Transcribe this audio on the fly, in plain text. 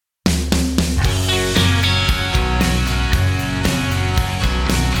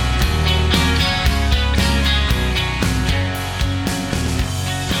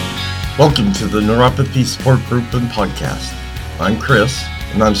Welcome to the Neuropathy Support Group and Podcast. I'm Chris,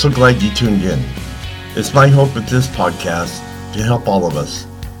 and I'm so glad you tuned in. It's my hope with this podcast to help all of us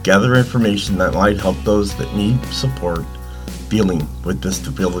gather information that might help those that need support dealing with this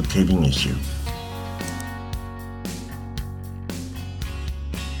debilitating issue.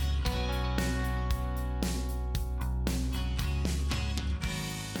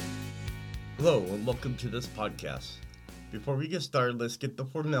 Hello, and welcome to this podcast. Before we get started, let's get the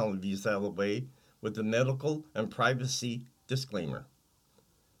formalities out of the way with the medical and privacy disclaimer.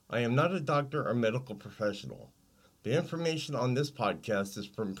 I am not a doctor or medical professional. The information on this podcast is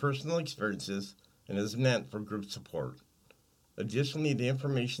from personal experiences and is meant for group support. Additionally, the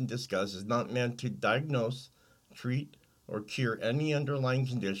information discussed is not meant to diagnose, treat, or cure any underlying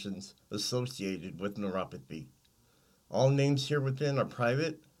conditions associated with neuropathy. All names here within are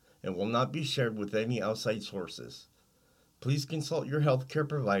private and will not be shared with any outside sources. Please consult your healthcare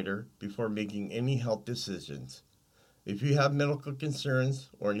provider before making any health decisions. If you have medical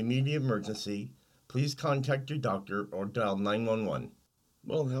concerns or an immediate emergency, please contact your doctor or dial 911.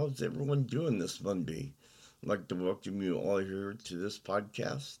 Well, how's everyone doing this Monday? I'd like to welcome you all here to this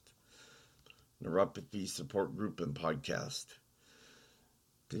podcast, Neuropathy Support Group and Podcast.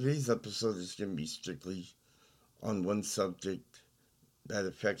 Today's episode is going to be strictly on one subject that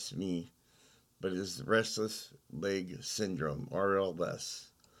affects me, but is the Restless Leg Syndrome, RLS.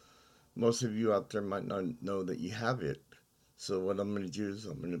 Most of you out there might not know that you have it. So what I'm going to do is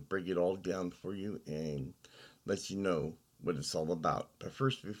I'm going to break it all down for you and let you know what it's all about. But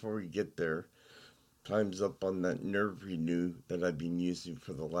first, before we get there, time's up on that nerve renew that I've been using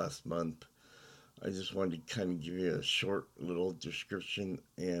for the last month. I just wanted to kind of give you a short little description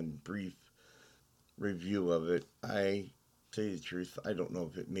and brief review of it. Tell you the truth, I don't know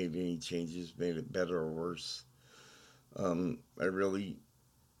if it made any changes, made it better or worse. And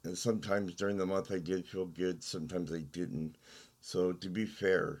sometimes during the month I did feel good, sometimes I didn't. So to be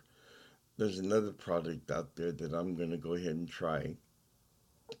fair, there's another product out there that I'm going to go ahead and try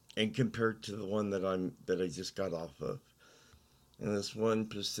and compare it to the one that I just got off of. And this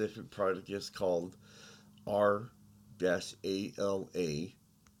one specific product is called R-ALA.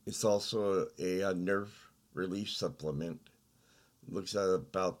 It's also a nerve relief supplement. Looks at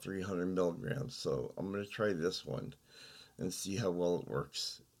about 300 milligrams. So I'm going to try this one and see how well it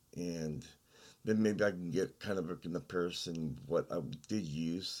works. And then maybe I can get kind of a comparison of what I did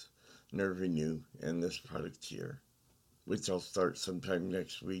use, Nerve Renew, and this product here, which I'll start sometime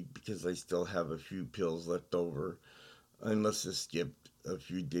next week because I still have a few pills left over. I must have skipped a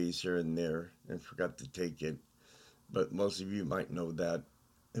few days here and there and forgot to take it. But most of you might know that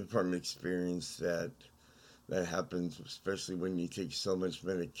from experience that happens, especially when you take so much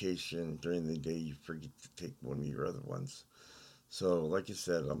medication during the day, you forget to take one of your other ones. So, like I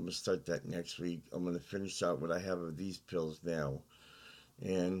said, I'm going to start that next week. I'm going to finish out what I have of these pills now.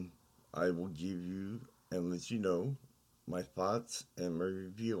 And I will give you and let you know my thoughts and my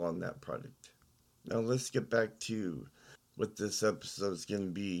review on that product. Now, let's get back to what this episode is going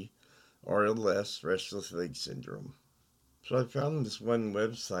to be, RLS, Restless Leg Syndrome. So I found this one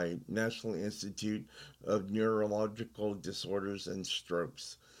website, National Institute of Neurological Disorders and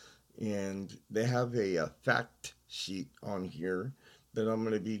Strokes, and they have a fact sheet on here that I'm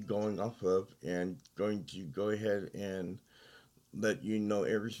going to be going off of and going to go ahead and let you know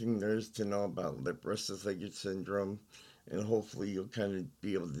everything there is to know about restless leg syndrome, and hopefully you'll kind of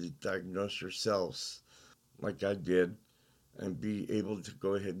be able to diagnose yourselves like I did and be able to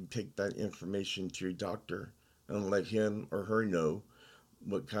go ahead and take that information to your doctor and let him or her know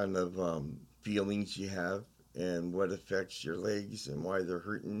what kind of feelings you have and what affects your legs and why they're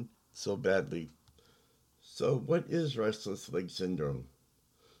hurting so badly. So what is restless leg syndrome?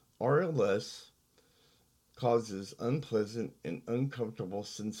 RLS causes unpleasant and uncomfortable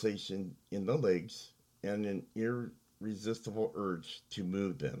sensation in the legs and an irresistible urge to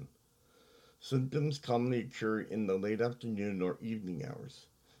move them. Symptoms commonly occur in the late afternoon or evening hours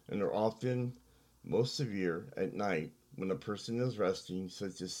and are often most severe at night when a person is resting,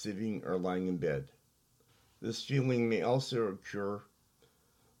 such as sitting or lying in bed. This feeling may also occur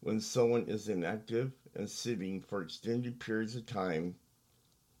when someone is inactive and sitting for extended periods of time,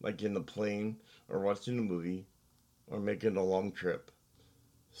 like in a plane or watching a movie or making a long trip.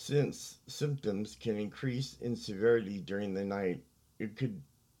 Since symptoms can increase in severity during the night, it could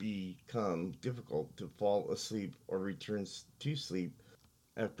become difficult to fall asleep or return to sleep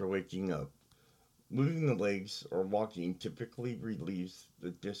after waking up. Moving the legs or walking typically relieves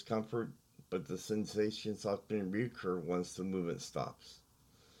the discomfort, but the sensations often reoccur once the movement stops.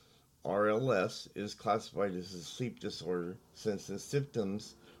 RLS is classified as a sleep disorder since the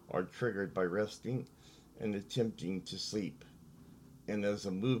symptoms are triggered by resting and attempting to sleep, and as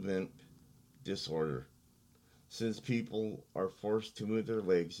a movement disorder, since people are forced to move their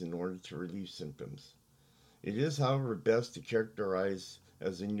legs in order to relieve symptoms. It is, however, best to characterize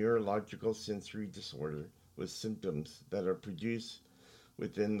as a neurological sensory disorder with symptoms that are produced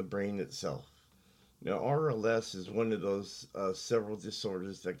within the brain itself. Now, RLS is one of those several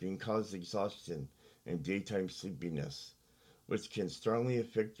disorders that can cause exhaustion and daytime sleepiness, which can strongly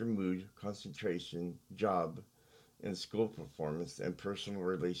affect your mood, concentration, job, and school performance, and personal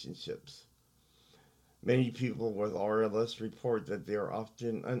relationships. Many people with RLS report that they are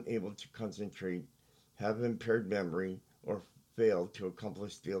often unable to concentrate, have impaired memory, or fail to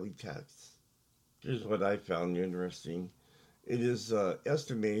accomplish daily tasks. Here's what I found interesting. It is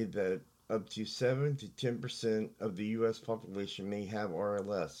estimated that up to 7 to 10% of the U.S. population may have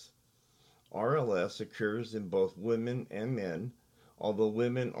RLS. RLS occurs in both women and men, although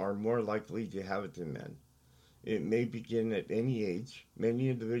women are more likely to have it than men. It may begin at any age. Many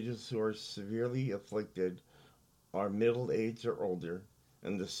individuals who are severely afflicted are middle aged or older,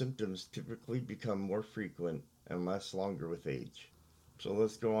 and the symptoms typically become more frequent and last longer with age. So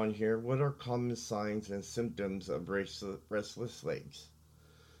let's go on here. What are common signs and symptoms of restless legs?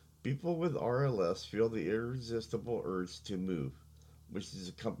 People with RLS feel the irresistible urge to move, which is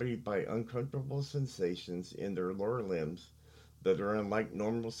accompanied by uncomfortable sensations in their lower limbs that are unlike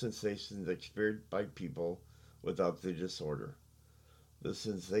normal sensations experienced by people without the disorder. The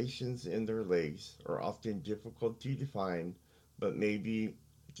sensations in their legs are often difficult to define, but may be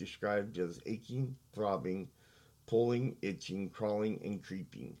described as aching, throbbing, pulling, itching, crawling, and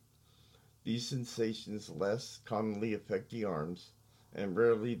creeping. These sensations less commonly affect the arms and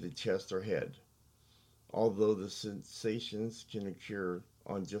rarely the chest or head, although the sensations can occur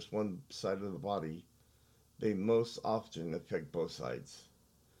on just one side of the body. They most often affect both sides.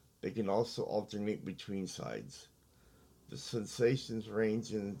 They can also alternate between sides. The sensations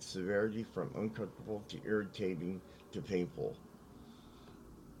range in severity from uncomfortable to irritating to painful.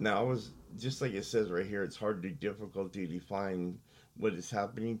 Now, as just like it says right here, it's hard to difficult to define what is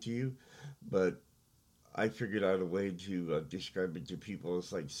happening to you, but I figured out a way to describe it to people.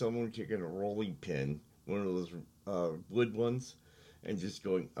 It's like someone taking a rolling pin, one of those wood ones, and just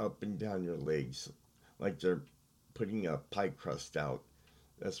going up and down your legs, like they're putting a pie crust out.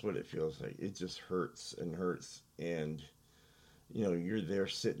 That's what it feels like. It just hurts and hurts, and you're there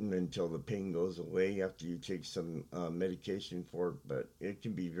sitting until the pain goes away after you take some medication for it, but it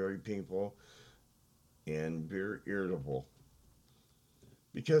can be very painful and very irritable.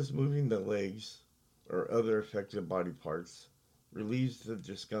 Because moving the legs or other affected body parts relieves the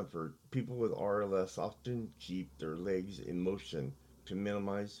discomfort, people with RLS often keep their legs in motion to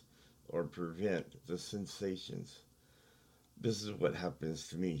minimize or prevent the sensations. This is what happens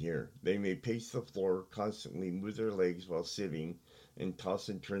to me here. They may pace the floor, constantly move their legs while sitting, and toss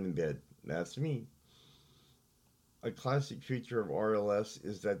and turn in bed. That's me. A classic feature of RLS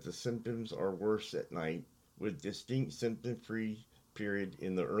is that the symptoms are worse at night, with distinct symptom free period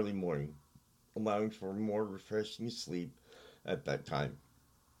in the early morning, allowing for more refreshing sleep at that time.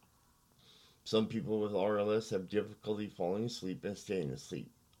 Some people with RLS have difficulty falling asleep and staying asleep.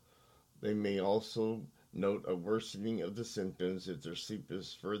 They may also note a worsening of the symptoms if their sleep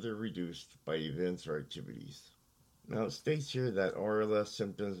is further reduced by events or activities. Now, it states here that RLS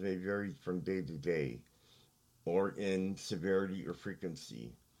symptoms may vary from day to day or in severity or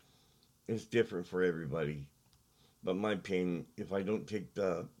frequency. It's different for everybody. But my pain, if I don't take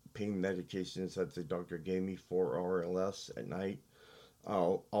the pain medications that the doctor gave me for RLS at night,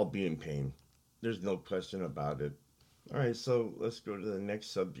 I'll be in pain. There's no question about it. All right, so let's go to the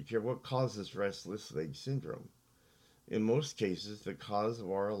next subject here. What causes restless leg syndrome? In most cases, the cause of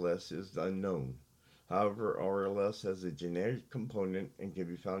RLS is unknown. However, RLS has a genetic component and can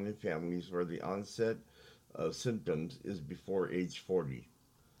be found in families where the onset of symptoms is before age 40.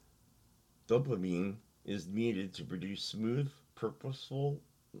 Dopamine is needed to produce smooth, purposeful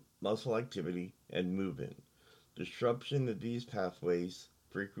muscle activity and movement. Disruption of these pathways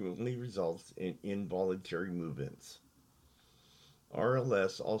frequently results in involuntary movements.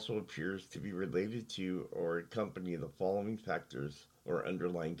 RLS also appears to be related to or accompany the following factors or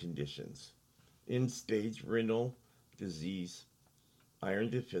underlying conditions: end stage renal disease, iron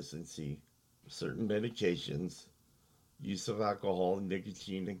deficiency, certain medications, use of alcohol,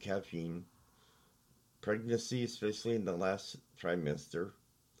 nicotine, and caffeine, pregnancy, especially in the last trimester,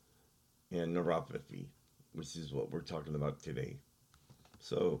 and neuropathy, which is what we're talking about today.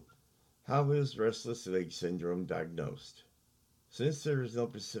 So, how is restless leg syndrome diagnosed? Since there is no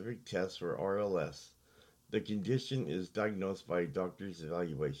specific test for RLS, The condition is diagnosed by a doctor's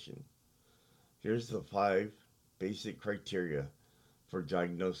evaluation. Here's the five basic criteria for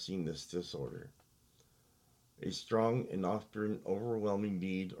diagnosing this disorder: a strong and often overwhelming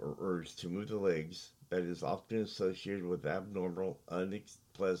need or urge to move the legs that is often associated with abnormal,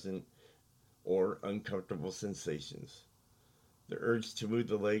 unpleasant, or uncomfortable sensations. The urge to move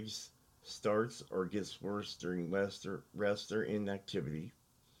the legs starts or gets worse during rest or inactivity.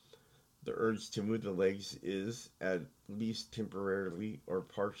 The urge to move the legs is at least temporarily or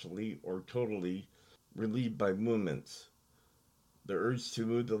partially or totally relieved by movements. The urge to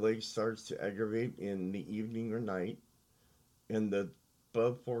move the legs starts to aggravate in the evening or night, and the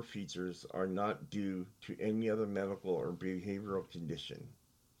above four features are not due to any other medical or behavioral condition.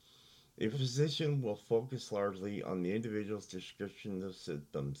 A physician will focus largely on the individual's description of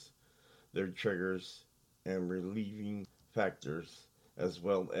symptoms, their triggers, and relieving factors, as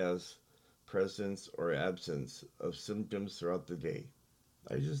well as presence or absence of symptoms throughout the day.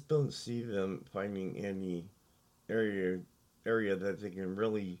 I just don't see them finding any area that they can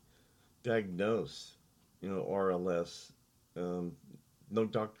really diagnose, RLS. Um, no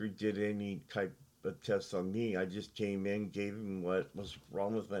doctor did any type of test on me. I just came in, gave him what was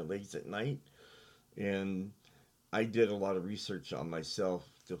wrong with my legs at night, and I did a lot of research on myself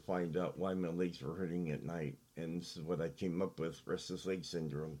to find out why my legs were hurting at night, and this is what I came up with: restless leg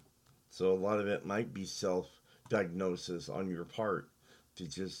syndrome. So a lot of it might be self-diagnosis on your part to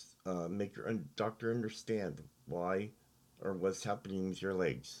just make your doctor understand why or what's happening with your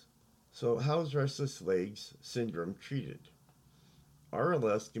legs. So, how is restless legs syndrome treated?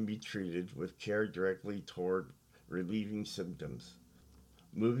 RLS can be treated with care directly toward relieving symptoms.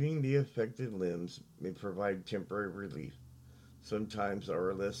 Moving the affected limbs may provide temporary relief. Sometimes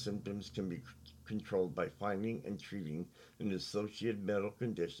RLS symptoms can be controlled by finding and treating an associated medical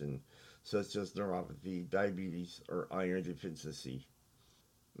condition such as neuropathy, diabetes, or iron deficiency.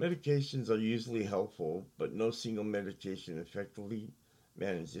 Medications are usually helpful, but no single medication effectively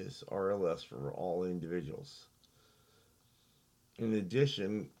manages RLS for all individuals. In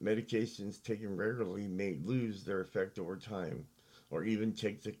addition, medications taken regularly may lose their effect over time, or even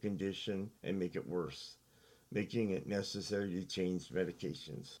take the condition and make it worse, making it necessary to change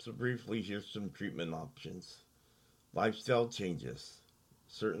medications. So, briefly, here's some treatment options. Lifestyle changes.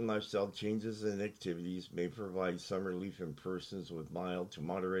 Certain lifestyle changes and activities may provide some relief in persons with mild to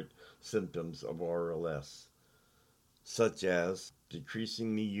moderate symptoms of RLS, such as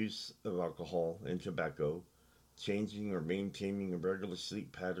decreasing the use of alcohol and tobacco, changing or maintaining a regular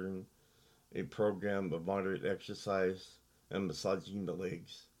sleep pattern, a program of moderate exercise, and massaging the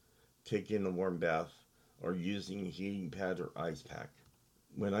legs, taking a warm bath, or using a heating pad or ice pack.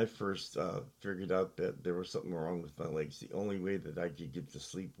 When I first figured out that there was something wrong with my legs, the only way that I could get to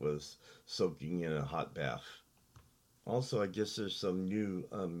sleep was soaking in a hot bath. Also, I guess there's some new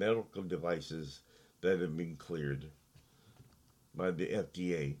medical devices that have been cleared by the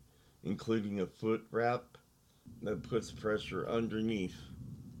FDA, including a foot wrap that puts pressure underneath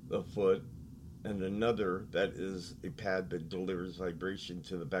the foot, and another that is a pad that delivers vibration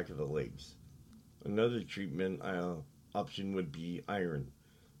to the back of the legs. Another treatment option would be iron.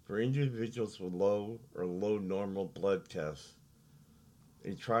 For individuals with low normal blood tests,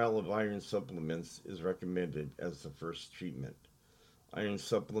 a trial of iron supplements is recommended as the first treatment. Iron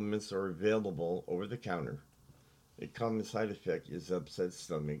supplements are available over the counter. A common side effect is upset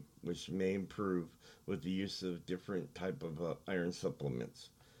stomach, which may improve with the use of different type of iron supplements.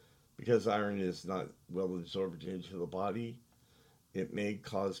 Because iron is not well absorbed into the body, it may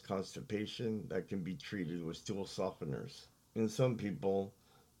cause constipation that can be treated with stool softeners. In some people,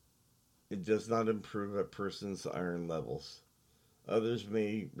 it does not improve a person's iron levels. Others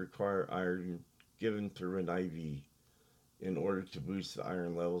may require iron given through an IV in order to boost the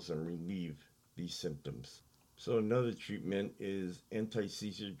iron levels and relieve these symptoms. So, another treatment is anti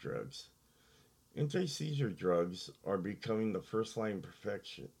seizure drugs. Anti seizure drugs are becoming the first line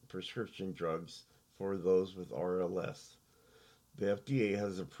prescription drugs for those with RLS. The FDA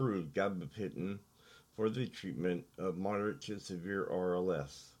has approved gabapentin for the treatment of moderate to severe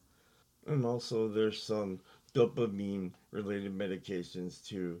RLS. And also, there's some dopamine related medications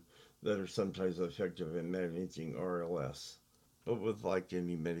too that are sometimes effective in managing RLS. But with like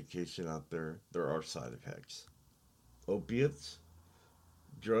any medication out there, there are side effects. Opiates,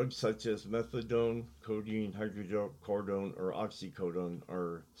 drugs such as methadone, codeine, hydrocodone, or oxycodone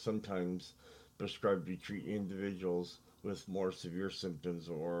are sometimes prescribed to treat individuals with more severe symptoms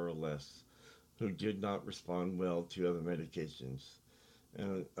or less who did not respond well to other medications.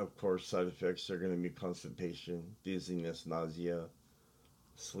 And of course, side effects are going to be constipation, dizziness, nausea,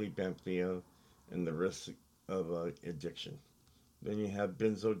 sleep apnea, and the risk of addiction. Then you have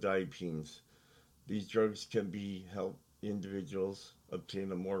benzodiazepines. These drugs can be help individuals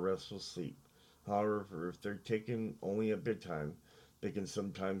obtain a more restful sleep. However, if they're taken only at bedtime, they can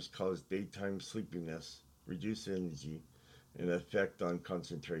sometimes cause daytime sleepiness, reduce energy, and effect on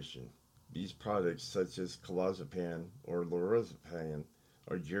concentration. These products, such as clozapam or lorazepam,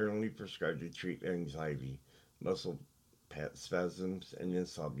 are generally prescribed to treat anxiety, muscle spasms, and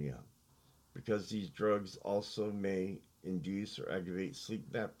insomnia. Because these drugs also may induce or aggravate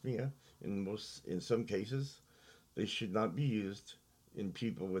sleep apnea in some cases, they should not be used in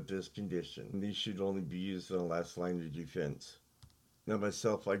people with this condition. These should only be used in the last line of defense. Now,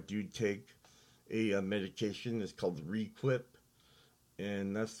 myself, I do take a medication. It's called Requip,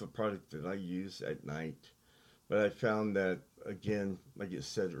 and that's the product that I use at night. But I found that, again, like it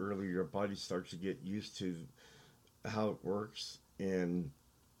said earlier, your body starts to get used to how it works, and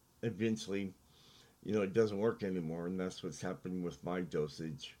eventually, it doesn't work anymore, and that's what's happening with my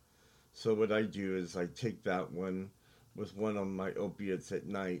dosage. So what I do is I take that one with one of my opiates at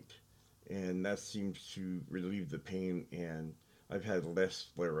night, and that seems to relieve the pain, and I've had less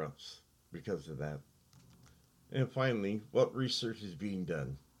flare-ups because of that. And finally, what research is being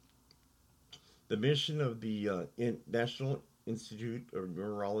done? The mission of the National Institute of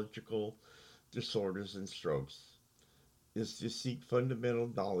Neurological Disorders and Strokes is to seek fundamental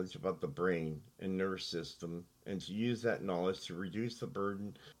knowledge about the brain and nervous system and to use that knowledge to reduce the burden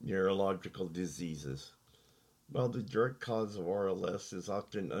of neurological diseases. While the direct cause of RLS is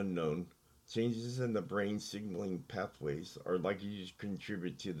often unknown, changes in the brain signaling pathways are likely to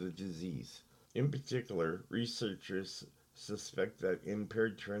contribute to the disease. In particular, researchers suspect that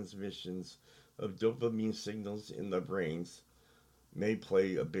impaired transmissions of dopamine signals in the brains may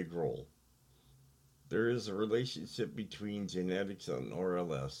play a big role. There is a relationship between genetics and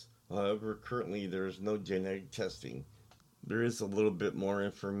RLS. However, currently there is no genetic testing. There is a little bit more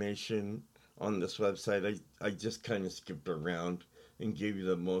information on this website. I just kind of skipped around and gave you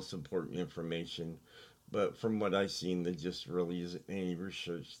the most important information. But from what I've seen, there just really isn't any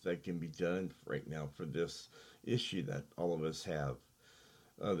research that can be done right now for this issue that all of us have.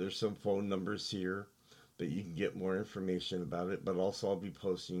 There's some phone numbers here that you can get more information about it, but also I'll be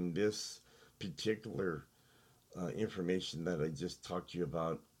posting this particular information that I just talked to you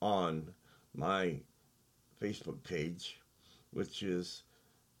about on my Facebook page, which is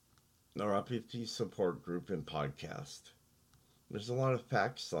Neuropathy Support Group and Podcast. There's a lot of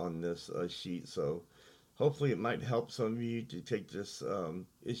facts on this sheet, so hopefully it might help some of you to take this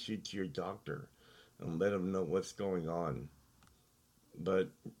issue to your doctor and let them know what's going on. But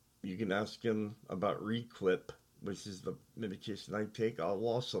you can ask him about Requip, which is the medication I take. I'll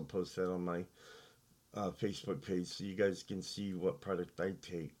also post that on my Facebook page so you guys can see what product I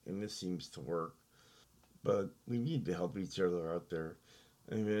take, and this seems to work. But we need to help each other out there.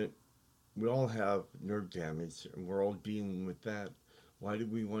 I mean, we all have nerve damage, and we're all dealing with that. Why do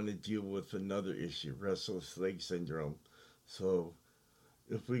we want to deal with another issue, restless leg syndrome? So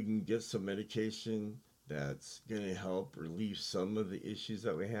if we can get some medication that's going to help relieve some of the issues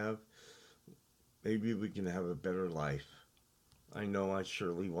that we have, maybe we can have a better life. I know I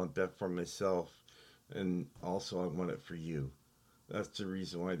surely want that for myself, and also I want it for you. That's the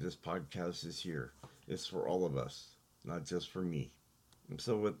reason why this podcast is here. It's for all of us, not just for me. And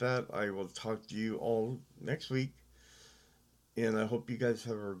so with that, I will talk to you all next week, and I hope you guys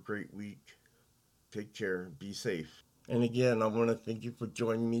have a great week. Take care. Be safe. And again, I want to thank you for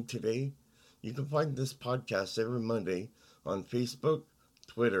joining me today. You can find this podcast every Monday on Facebook,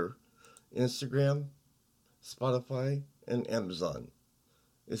 Twitter, Instagram, Spotify, and Amazon.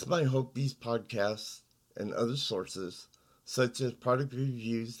 It's my hope these podcasts and other sources, such as product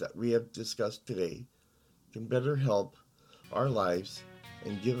reviews that we have discussed today, can better help our lives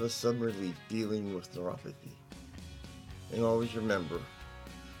and give us some relief dealing with neuropathy. And always remember,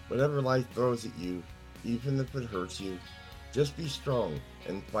 whatever life throws at you, even if it hurts you, just be strong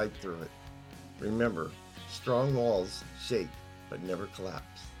and fight through it. Remember, strong walls shake but never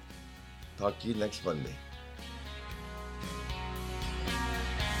collapse. Talk to you next Monday.